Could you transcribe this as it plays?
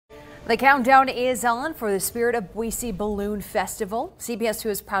The countdown is on for the Spirit of Boise Balloon Festival. CBS 2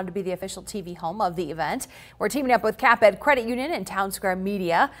 is proud to be the official TV home of the event. We're teaming up with Payette Credit Union and Town Square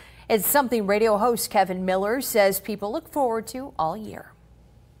Media. It's something radio host Kevin Miller says people look forward to all year.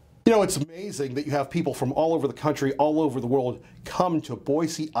 You know, it's amazing that you have people from all over the country, all over the world, come to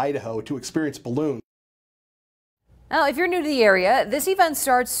Boise, Idaho to experience balloons. Now, if you're new to the area, this event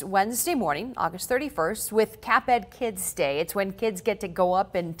starts Wednesday morning, August 31st, with Payette Kids Day. It's when kids get to go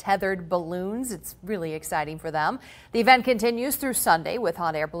up in tethered balloons. It's really exciting for them. The event continues through Sunday with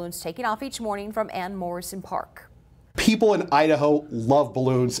hot air balloons taking off each morning from Ann Morrison Park. People in Idaho love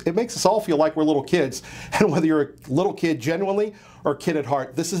balloons. It makes us all feel like we're little kids. And whether you're a little kid genuinely or a kid at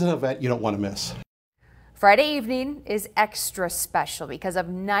heart, this is an event you don't want to miss. Friday evening is extra special because of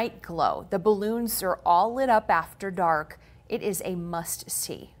night glow. The balloons are all lit up after dark. It is a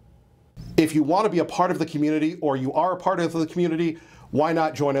must-see. If you want to be a part of the community or you are a part of the community, why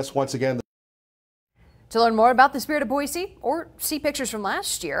not join us once again? To learn more about the Spirit of Boise or see pictures from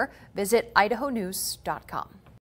last year, visit idahonews.com.